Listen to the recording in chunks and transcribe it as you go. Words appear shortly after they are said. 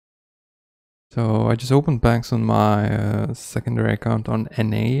So I just opened packs on my secondary account on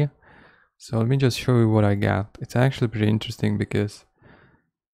NA. So let me just show you what I got. It's actually pretty interesting because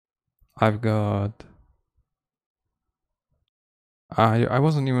I've got... I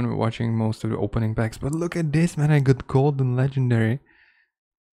wasn't even watching most of the opening packs, but look at this, man. I got golden legendary.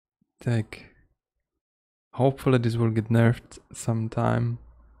 Like, hopefully this will get nerfed sometime,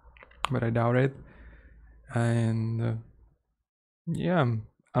 but I doubt it. And yeah,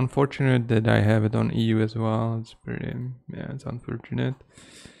 unfortunate that I have it on EU as well. It's pretty, yeah, it's unfortunate.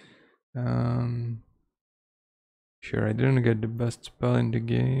 Sure, I didn't get the best spell in the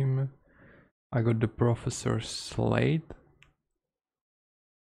game. I got the Professor Slate.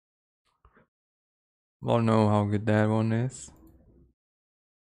 We'll know how good that one is.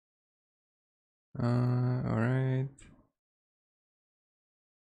 Alright.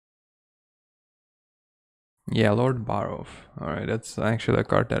 Yeah, Lord Barov. Alright, that's actually a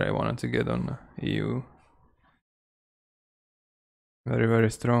card that I wanted to get on EU. Very,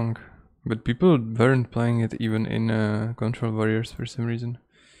 very strong. But people weren't playing it even in Control Warriors for some reason.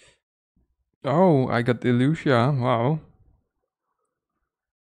 Oh, I got Illusia. Wow.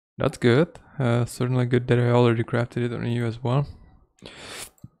 That's good. Certainly good that I already crafted it on EU as well.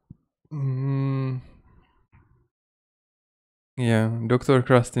 Yeah, Dr.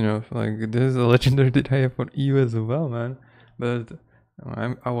 Krastinov. Like, this is a legendary that I have on EU as well, man. But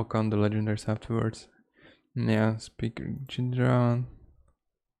I will count the legendaries afterwards. Yeah, Speaker Jindran.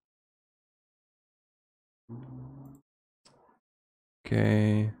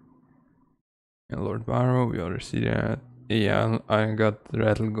 Okay. And Lord Barrow, we already see that. Yeah, I got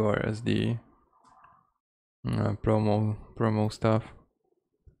Rattlegore as the promo stuff.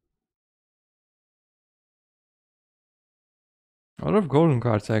 A lot of golden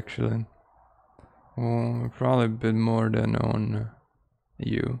cards actually. Probably a bit more than on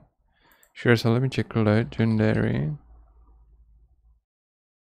EU. Sure, so let me check legendary.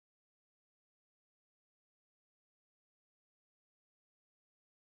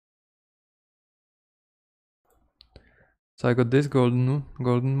 So I got this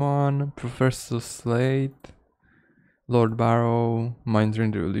golden one, Professor Slate, Lord Barrow, Mind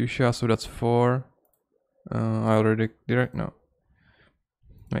Render Lucia, so that's 4. I already direct no.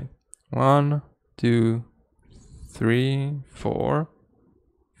 Wait. 1, 2, 3, 4,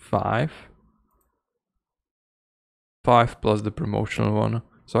 5. 5 plus the promotional one.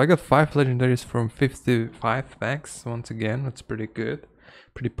 So I got 5 legendaries from 55 packs once again. That's pretty good.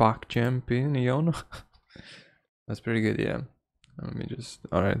 Pretty pack champion. That's pretty good, yeah. Let me just...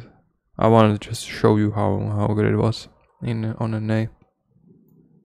 Alright. I wanted to just show you how good it was on a NA.